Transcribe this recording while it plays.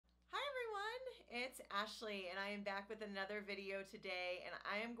It's Ashley and I am back with another video today, and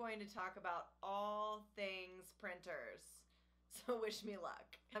I am going to talk about all things printers. So wish me luck.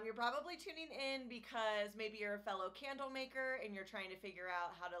 You're probably tuning in because maybe you're a fellow candle maker and you're trying to figure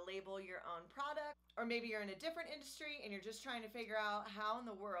out how to label your own product, or maybe you're in a different industry and you're just trying to figure out how in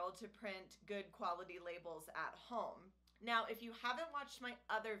the world to print good quality labels at home. Now, if you haven't watched my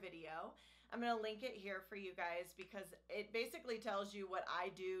other video, I'm going to link it here for you guys because it basically tells you what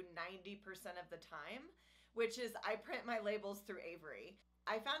I do 90% of the time, which is I print my labels through Avery.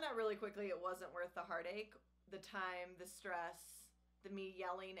 I found out really quickly it wasn't worth the heartache, the time, the stress, the me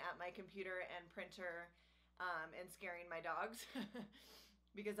yelling at my computer and printer and scaring my dogs.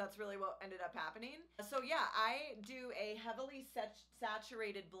 Because that's really what ended up happening. So yeah, I do a heavily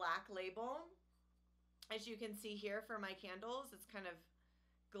saturated black label. As you can see here for my candles, it's kind of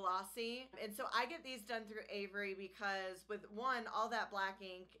glossy. And so I get these done through Avery because with one, all that black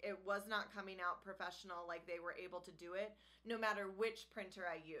ink, it was not coming out professional like they were able to do it, no matter which printer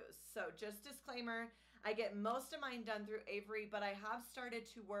I use. So just disclaimer, I get most of mine done through Avery, but I have started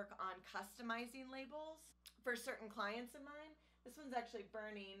to work on customizing labels for certain clients of mine. This one's actually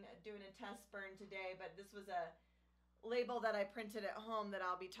burning, doing a test burn today, but this was a label that I printed at home that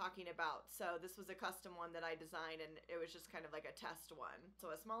I'll be talking about. So this was a custom one that I designed, and it was just kind of like a test one.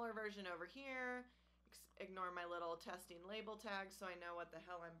 So a smaller version over here. Ignore my little testing label tag so I know what the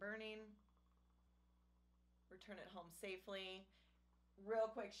hell I'm burning. Return it home safely. Real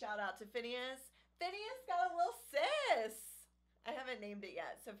quick shout out to Phineas. Phineas got a little sis. I haven't named it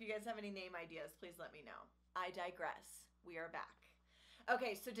yet, so if you guys have any name ideas, please let me know. I digress. We are back.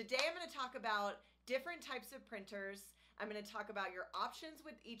 Okay, so today I'm going to talk about different types of printers. I'm going to talk about your options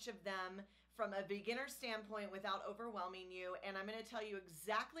with each of them from a beginner standpoint without overwhelming you, and I'm going to tell you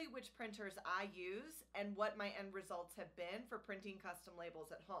exactly which printers I use and what my end results have been for printing custom labels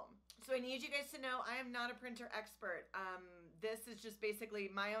at home. So I need you guys to know I am not a printer expert. This is just basically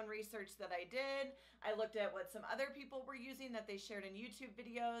my own research that I did. I looked at what some other people were using that they shared in YouTube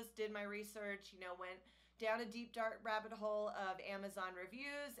videos, did my research, went down a deep dark rabbit hole of Amazon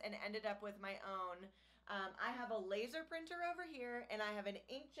reviews and ended up with my own. I have a laser printer over here and I have an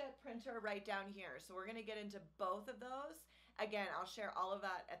inkjet printer right down here. So we're gonna get into both of those. Again, I'll share all of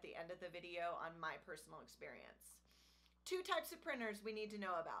that at the end of the video on my personal experience. Two types of printers we need to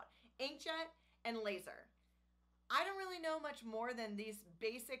know about, inkjet and laser. I don't really know much more than these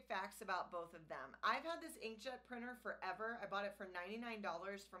basic facts about both of them. I've had this inkjet printer forever. I bought it for $99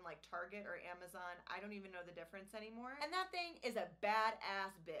 from like Target or Amazon. I don't even know the difference anymore. And that thing is a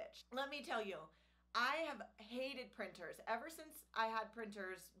badass bitch. Let me tell you, I have hated printers ever since I had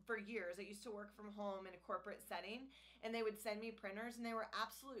printers for years. I used to work from home in a corporate setting and they would send me printers and they were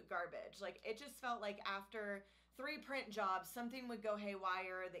absolute garbage. Like it just felt like after 3 print jobs, something would go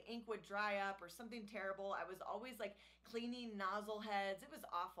haywire, the ink would dry up or something terrible. I was always like cleaning nozzle heads. It was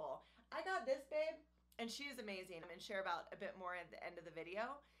awful. I got this babe and she is amazing. I'm gonna share about a bit more at the end of the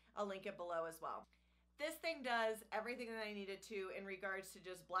video. I'll link it below as well. This thing does everything that I needed to in regards to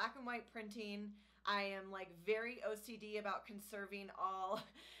just black and white printing. I am like very OCD about conserving all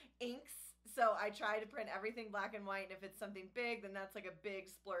inks. So I try to print everything black and white, and if it's something big, then that's like a big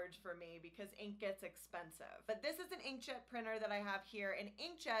splurge for me because ink gets expensive. But this is an inkjet printer that I have here, and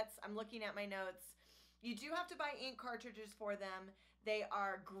inkjets, I'm looking at my notes, you do have to buy ink cartridges for them. They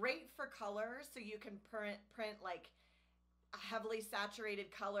are great for color, so you can print like heavily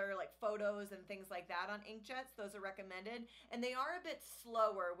saturated color like photos and things like that on inkjets. Those are recommended, and they are a bit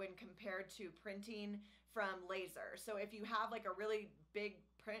slower when compared to printing from laser. So if you have like a really big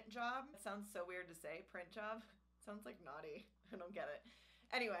print job, it sounds so weird to say print job, sounds like naughty, I don't get it.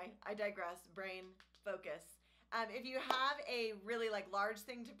 Anyway, I digress, brain focus. If you have a really like large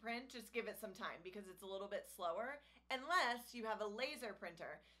thing to print, just give it some time because it's a little bit slower unless you have a laser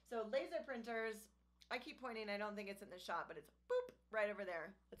printer. So laser printers, I keep pointing, I don't think it's in the shot, but it's boop, right over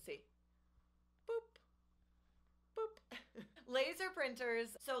there. Let's see. Boop, boop. Laser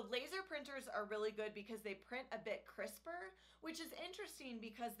printers. So laser printers are really good because they print a bit crisper, which is interesting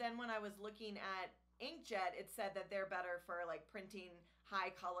because then when I was looking at inkjet, it said that they're better for like printing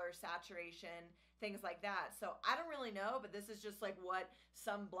high color saturation, things like that. So I don't really know, but this is just like what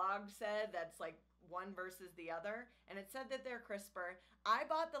some blog said that's like one versus the other, and it said that they're crisper. I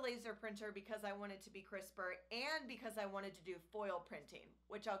bought the laser printer because I wanted to be crisper and because I wanted to do foil printing,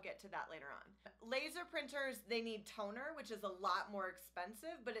 which I'll get to that later on. Laser printers, they need toner, which is a lot more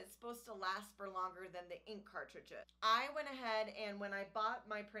expensive, but it's supposed to last for longer than the ink cartridges. I went ahead and when I bought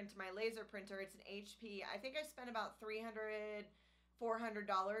my laser printer, it's an HP, I think I spent about $300, $400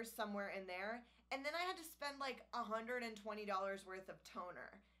 somewhere in there, and then I had to spend like $120 worth of toner.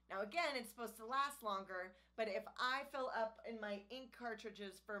 Now again, it's supposed to last longer, but if I fill up in my ink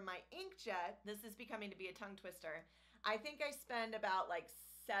cartridges for my Inkjet, this is becoming to be a tongue twister. I think I spend about like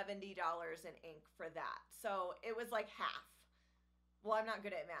 $70 in ink for that. So it was like half. Well, I'm not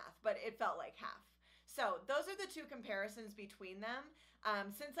good at math, but it felt like half. So those are the two comparisons between them.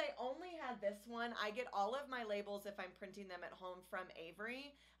 Since I only had this one, I get all of my labels if I'm printing them at home from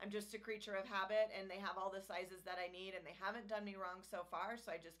Avery. I'm just a creature of habit, and they have all the sizes that I need, and they haven't done me wrong so far,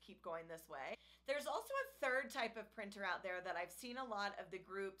 so I just keep going this way. There's also a third type of printer out there that I've seen a lot of the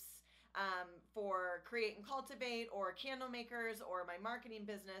groups for Create and Cultivate or candle makers or my marketing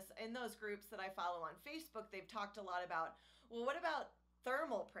business. In those groups that I follow on Facebook, they've talked a lot about, well, what about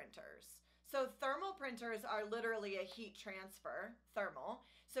thermal printers? So thermal printers are literally a heat transfer, thermal.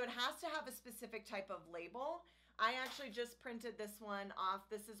 So it has to have a specific type of label. I actually just printed this one off.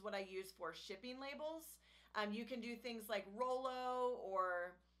 This is what I use for shipping labels. You can do things like Rollo,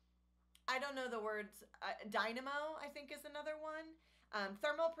 or I don't know the words, Dynamo, I think is another one.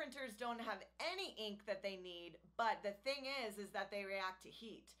 Thermal printers don't have any ink that they need, but the thing is that they react to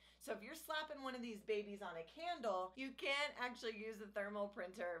heat. So if you're slapping one of these babies on a candle, you can't actually use a thermal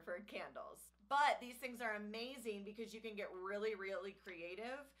printer for candles. But these things are amazing because you can get really, really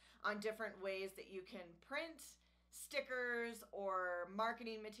creative on different ways that you can print stickers or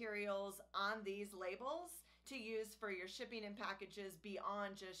marketing materials on these labels to use for your shipping and packages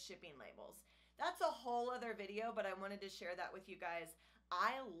beyond just shipping labels. That's a whole other video, but I wanted to share that with you guys.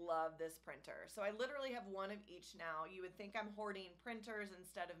 I love this printer. So I literally have one of each now. You would think I'm hoarding printers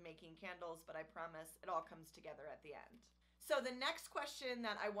instead of making candles, but I promise it all comes together at the end. So the next question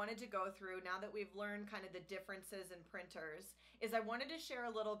that I wanted to go through, now that we've learned kind of the differences in printers, is I wanted to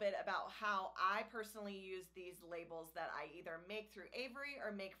share a little bit about how I personally use these labels that I either make through Avery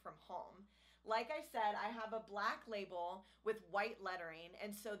or make from home. Like I said, I have a black label with white lettering,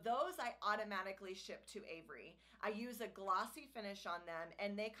 and so those I automatically ship to Avery. I use a glossy finish on them,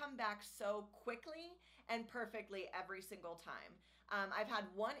 and they come back so quickly and perfectly every single time. I've had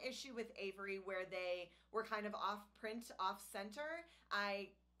one issue with Avery where they were kind of off print, off center. I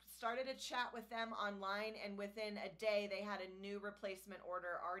started a chat with them online, and within a day they had a new replacement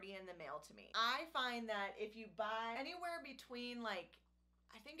order already in the mail to me. I find that if you buy anywhere between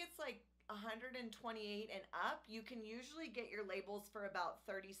I think it's like 128 and up, you can usually get your labels for about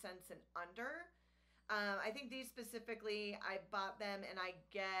 30 cents and under. I think these specifically, I bought them and I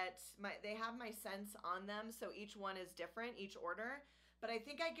get they have my cents on them, so each one is different, each order, but I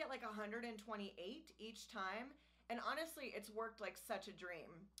think I get like 128 each time, and honestly, it's worked like such a dream.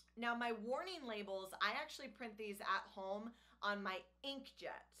 Now, my warning labels, I actually print these at home on my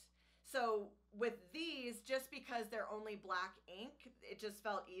Inkjet. So with these, just because they're only black ink, it just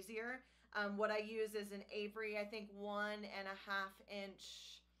felt easier. What I use is an Avery, I think 1.5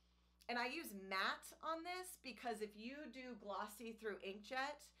 inch. And I use matte on this because if you do glossy through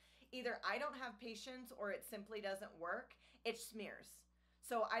Inkjet, either I don't have patience or it simply doesn't work. It smears.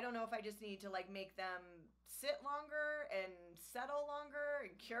 So I don't know if I just need to make them sit longer and settle longer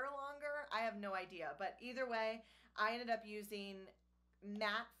and cure longer. I have no idea. But either way, I ended up using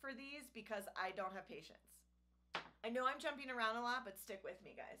matte for these because I don't have patience. I know I'm jumping around a lot, but stick with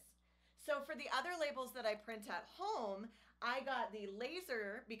me, guys. So for the other labels that I print at home, I got the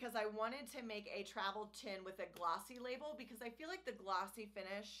laser because I wanted to make a travel tin with a glossy label because I feel like the glossy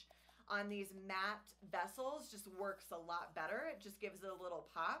finish on these matte vessels just works a lot better. It just gives it a little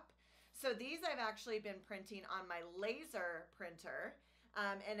pop. So these I've actually been printing on my laser printer.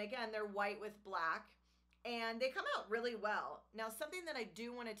 And again, they're white with black and they come out really well. Now, something that I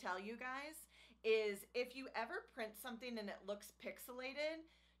do want to tell you guys is if you ever print something and it looks pixelated,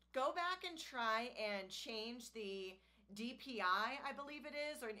 go back and try and change the DPI, I believe it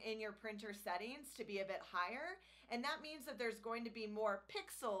is, or in your printer settings to be a bit higher. And that means that there's going to be more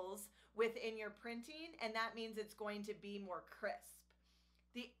pixels within your printing, and that means it's going to be more crisp.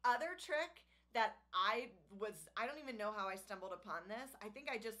 The other trick that I don't even know how I stumbled upon this. I think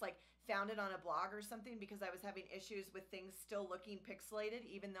I just found it on a blog or something because I was having issues with things still looking pixelated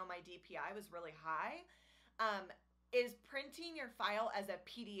even though my DPI was really high. Is printing your file as a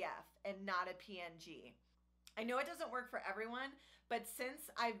PDF and not a PNG. I know it doesn't work for everyone, but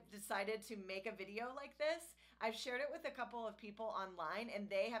since I've decided to make a video like this, I've shared it with a couple of people online, and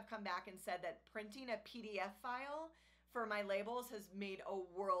they have come back and said that printing a PDF file for my labels has made a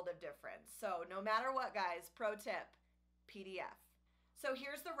world of difference. So no matter what, guys, pro tip, PDF. So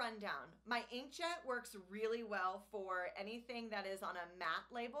here's the rundown. My Inkjet works really well for anything that is on a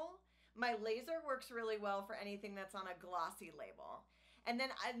matte label. My laser works really well for anything that's on a glossy label. And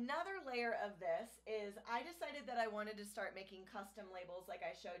then another layer of this is I decided that I wanted to start making custom labels like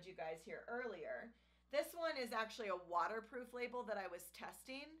I showed you guys here earlier. This one is actually a waterproof label that I was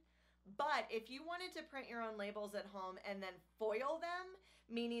testing. But if you wanted to print your own labels at home and then foil them,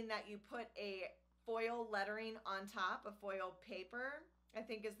 meaning that you put a foil lettering on top, a foil paper, I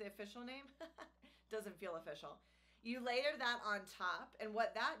think is the official name. Doesn't feel official. You layer that on top, and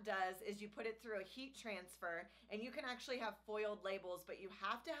what that does is you put it through a heat transfer, and you can actually have foiled labels, but you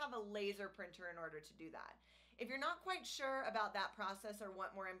have to have a laser printer in order to do that. If you're not quite sure about that process or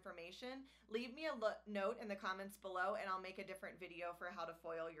want more information, leave me a note in the comments below, and I'll make a different video for how to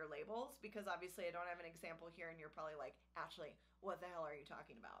foil your labels, because obviously I don't have an example here, and you're probably like, Ashley, what the hell are you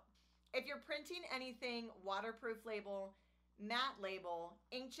talking about? If you're printing anything, waterproof label, matte label,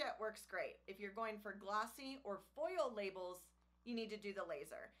 inkjet works great. If you're going for glossy or foil labels, you need to do the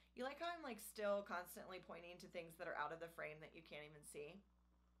laser. You like how I'm like still constantly pointing to things that are out of the frame that you can't even see?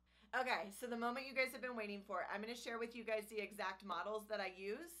 Okay, so the moment you guys have been waiting for, I'm going to share with you guys the exact models that I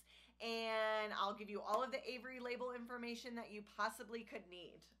use, and I'll give you all of the Avery label information that you possibly could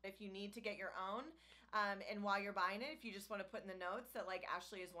need. If you need to get your own, and while you're buying it, if you just want to put in the notes that like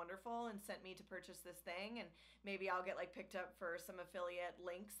Ashley is wonderful and sent me to purchase this thing, and maybe I'll get like picked up for some affiliate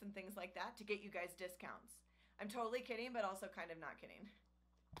links and things like that to get you guys discounts. I'm totally kidding, but also kind of not kidding.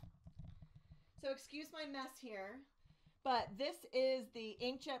 So excuse my mess here, but this is the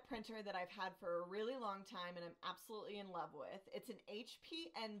inkjet printer that I've had for a really long time and I'm absolutely in love with. It's an HP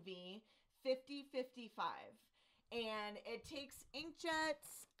Envy 5055, and it takes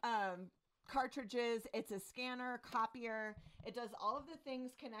inkjets, cartridges, it's a scanner, copier, it does all of the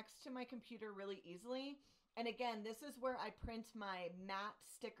things, connects to my computer really easily. And again, this is where I print my matte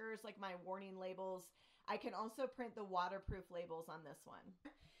stickers, like my warning labels. I can also print the waterproof labels on this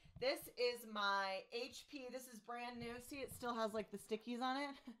one. This is my HP, this is brand new. See, it still has like the stickies on it.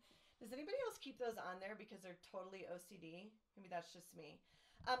 Does anybody else keep those on there because they're totally OCD? Maybe that's just me.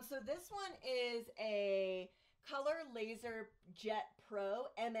 So this one is a Color Laser Jet Pro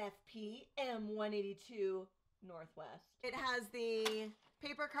MFP M182 Northwest. It has the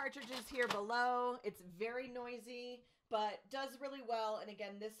paper cartridges here below. It's very noisy, but does really well. And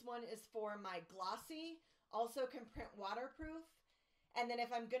again, this one is for my glossy, also can print waterproof. And then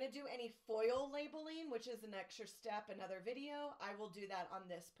if I'm going to do any foil labeling, which is an extra step, another video, I will do that on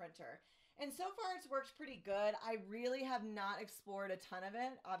this printer. And so far it's worked pretty good. I really have not explored a ton of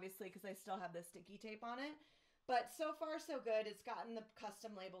it, obviously, because I still have the sticky tape on it. But so far so good. It's gotten the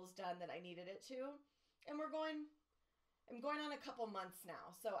custom labels done that I needed it to. And I'm going on a couple months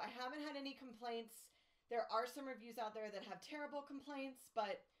now. So I haven't had any complaints. There are some reviews out there that have terrible complaints,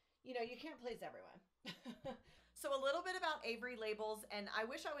 but you know, you can't please everyone. So a little bit about Avery labels, and I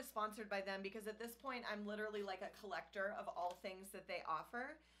wish I was sponsored by them because at this point I'm literally like a collector of all things that they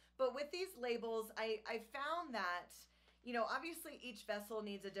offer. But with these labels, I found that, you know, obviously each vessel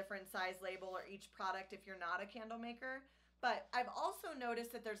needs a different size label, or each product if you're not a candle maker. But I've also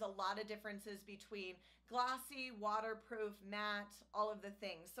noticed that there's a lot of differences between glossy, waterproof, matte, all of the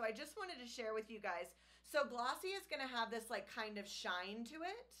things. So I just wanted to share with you guys. So glossy is going to have this like kind of shine to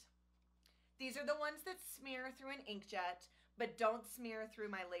it. These are the ones that smear through an inkjet, but don't smear through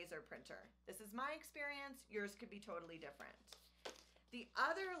my laser printer. This is my experience. Yours could be totally different. The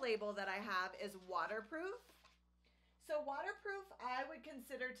other label that I have is waterproof. So waterproof, I would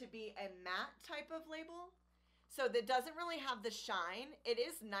consider to be a matte type of label. So that doesn't really have the shine. It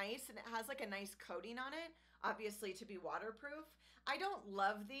is nice, and it has like a nice coating on it, obviously to be waterproof. I don't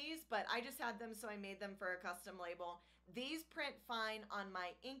love these, but I just had them, so I made them for a custom label. These print fine on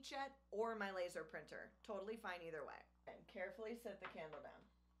my inkjet or my laser printer. Totally fine either way. And carefully set the candle down.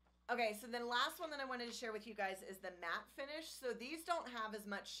 Okay, so then last one that I wanted to share with you guys is the matte finish. So these don't have as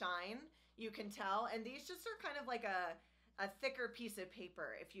much shine, you can tell, and these just are kind of like a thicker piece of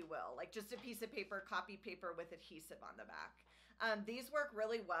paper, if you will, like just a piece of paper, copy paper with adhesive on the back. These work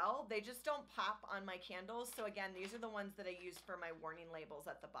really well. They just don't pop on my candles. So again, these are the ones that I use for my warning labels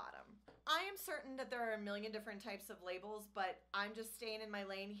at the bottom. I am certain that there are a million different types of labels, but I'm just staying in my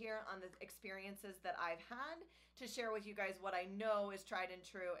lane here on the experiences that I've had to share with you guys what I know is tried and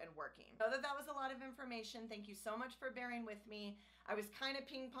true and working. I know that that was a lot of information. Thank you so much for bearing with me. I was kind of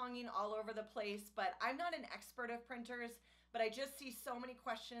ping-ponging all over the place, but I'm not an expert of printers, but I just see so many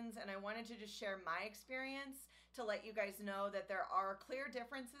questions, and I wanted to just share my experience to let you guys know that there are clear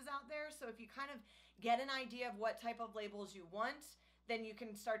differences out there. So if you kind of get an idea of what type of labels you want, then you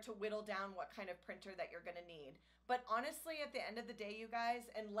can start to whittle down what kind of printer that you're gonna need. But honestly, at the end of the day, you guys,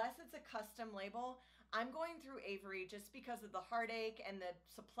 unless it's a custom label, I'm going through Avery just because of the heartache and the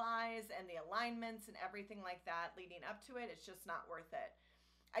supplies and the alignments and everything like that leading up to it. It's just not worth it.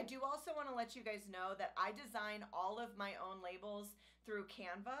 I do also want to let you guys know that I design all of my own labels through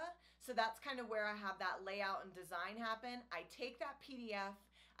Canva. So that's kind of where I have that layout and design happen. I take that PDF,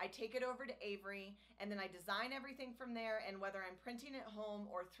 I take it over to Avery, and then I design everything from there. And whether I'm printing it home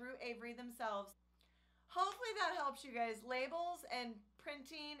or through Avery themselves, hopefully that helps you guys. Labels and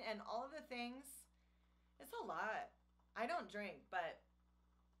printing and all of the things, it's a lot. I don't drink, but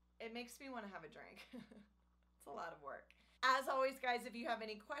it makes me want to have a drink. It's a lot of work. As always, guys, if you have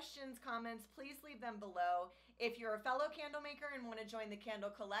any questions, comments, please leave them below. If you're a fellow candle maker and want to join the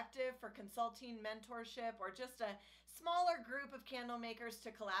Candle Collective for consulting, mentorship, or just a smaller group of candle makers to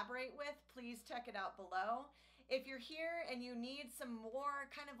collaborate with, please check it out below. If you're here and you need some more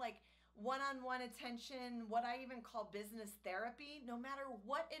kind of like one-on-one attention, what I even call business therapy, no matter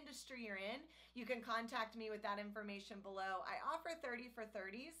what industry you're in, you can contact me with that information below. I offer 30 for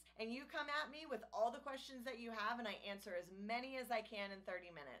 30s, and you come at me with all the questions that you have, and I answer as many as I can in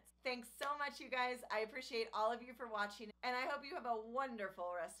 30 minutes. Thanks so much, you guys. I appreciate all of you for watching, and I hope you have a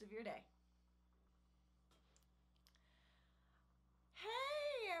wonderful rest of your day.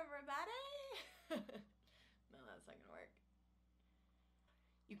 Hey, everybody. No, that's not gonna work.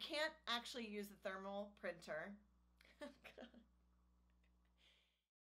 You can't actually use the thermal printer.